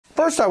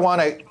First,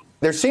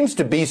 there seems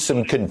to be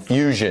some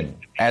confusion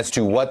as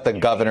to what the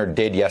governor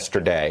did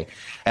yesterday.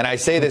 And I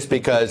say this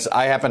because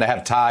I happen to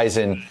have ties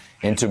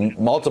into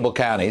multiple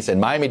counties. In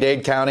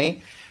Miami-Dade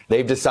County,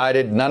 they've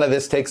decided none of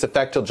this takes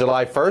effect till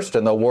July 1st,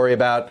 and they'll worry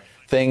about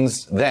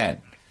things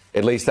then.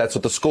 At least that's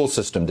what the school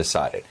system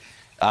decided.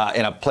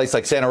 In a place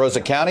like Santa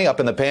Rosa County, up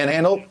in the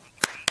Panhandle,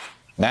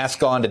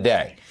 mask on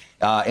today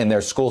in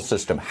their school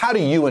system. How do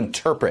you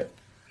interpret,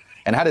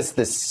 and how does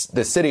the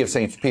city of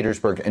St.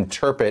 Petersburg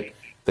interpret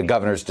the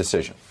governor's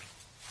decision?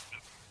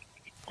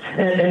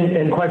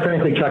 And quite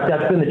frankly, Chuck,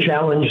 that's been the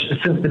challenge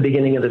since the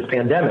beginning of this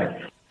pandemic.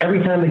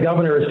 Every time the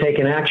governor has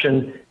taken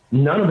action,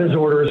 none of his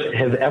orders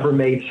have ever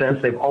made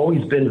sense. They've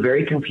always been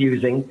very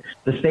confusing.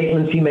 The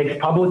statements he makes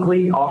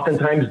publicly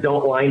oftentimes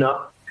don't line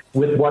up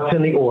with what's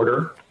in the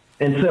order.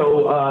 And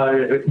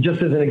so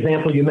just as an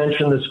example, you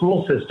mentioned the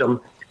school system.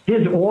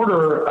 His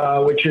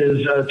order, which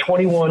is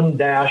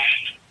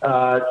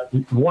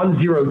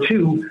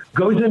 21-102,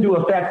 goes into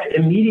effect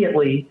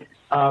immediately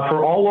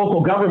for all local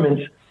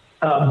governments.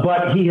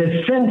 But he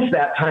has, since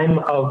that time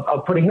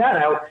of putting that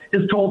out,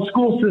 has told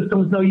school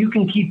systems, no, you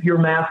can keep your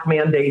mask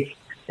mandates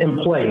in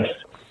place,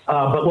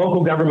 but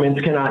local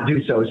governments cannot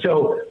do so.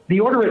 So the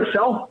order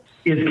itself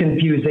is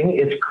confusing.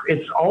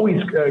 It's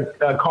always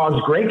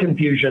caused great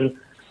confusion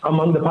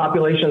among the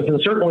populations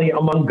and certainly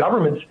among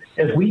governments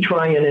as we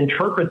try and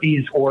interpret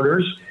these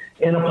orders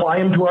and apply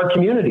them to our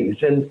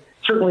communities. And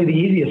certainly the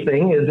easiest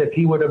thing is if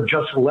he would have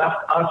just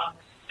left us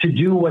to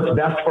do what's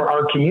best for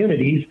our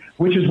communities,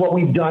 which is what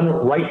we've done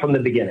right from the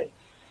beginning.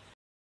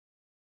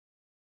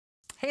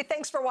 Hey,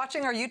 thanks for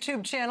watching our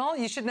YouTube channel.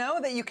 You should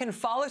know that you can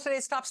follow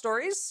today's top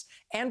stories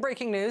and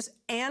breaking news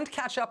and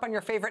catch up on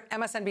your favorite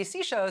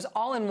MSNBC shows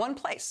all in one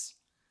place.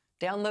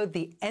 Download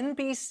the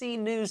NBC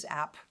News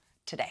app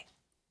today.